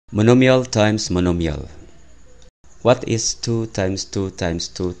Monomial times monomial. What is 2 times 2 times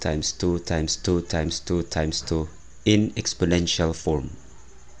 2 times 2 times 2 times 2 times 2 in exponential form?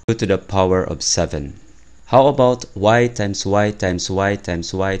 2 to the power of 7. How about y times y times y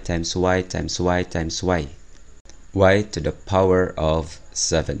times y times y times y times y? Y to the power of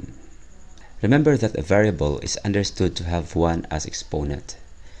 7. Remember that a variable is understood to have 1 as exponent.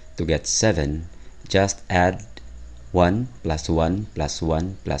 To get 7, just add 1 plus 1 plus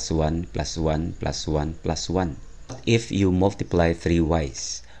 1 plus 1 plus 1 plus 1 plus 1. If you multiply 3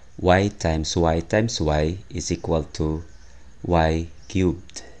 y's, y times y times y is equal to y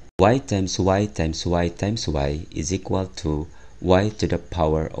cubed. Y times y times y times y is equal to y to the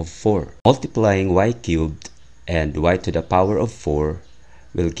power of 4. Multiplying y cubed and y to the power of 4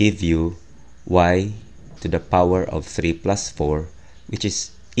 will give you y to the power of 3 plus 4, which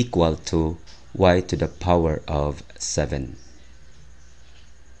is equal to y to the power of 7.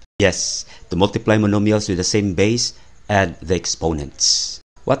 Yes, to multiply monomials with the same base, add the exponents.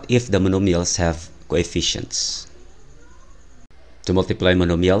 What if the monomials have coefficients? To multiply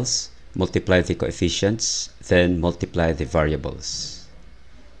monomials, multiply the coefficients, then multiply the variables.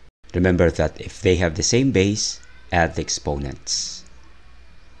 Remember that if they have the same base, add the exponents.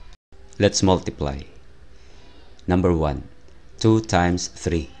 Let's multiply. Number 1, 2 times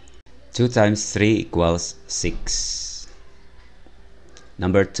 3. 2 times 3 equals 6.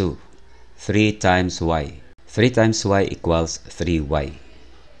 Number 2, 3 times y. 3 times y equals 3y.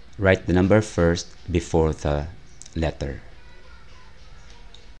 Write the number first before the letter.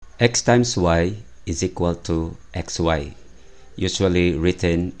 X times y is equal to xy, usually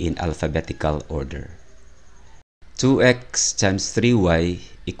written in alphabetical order. 2x times 3y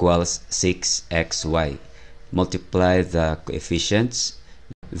equals 6xy. Multiply the coefficients,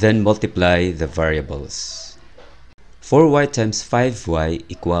 then multiply the variables. 4y times 5y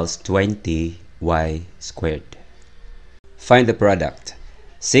equals 20y squared. Find the product.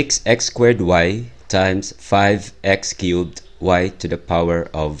 6x squared y times 5x cubed y to the power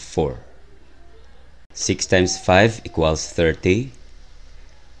of 4. 6 times 5 equals 30.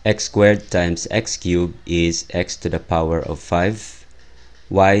 X squared times x cubed is x to the power of 5.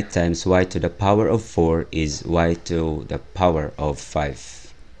 Y times y to the power of 4 is y to the power of 5.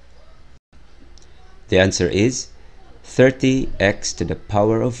 The answer is 30x to the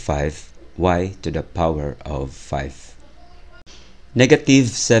power of 5, y to the power of 5. Negative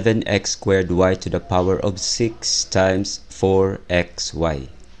 7x squared y to the power of 6 times 4xy.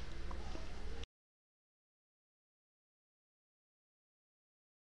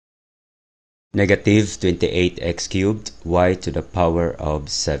 Negative 28x cubed y to the power of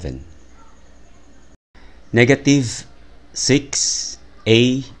 7. Negative 6ab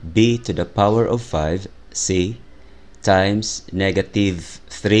to the power of 5c times negative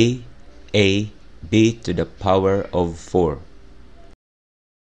 3ab to the power of 4.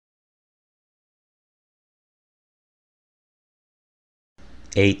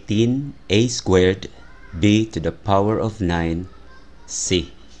 (18a squared b to the power of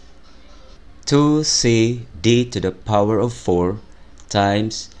 9c). 2c d to the power of 4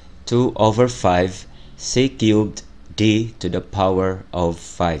 times 2 over 5 c cubed d to the power of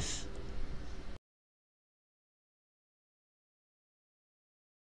 5.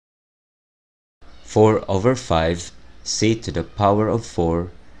 (4 over 5 c to the power of 4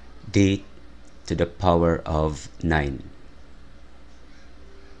 d to the power of 9).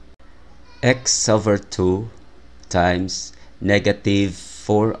 X over 2 times negative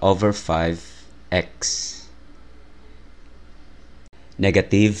 4 over 5x.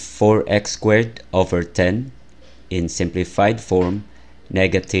 Negative 4x squared over 10. In simplified form,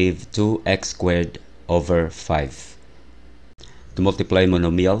 negative 2x squared over 5. To multiply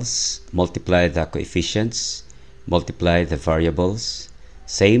monomials, multiply the coefficients, multiply the variables,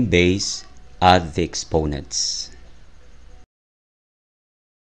 same base, add the exponents.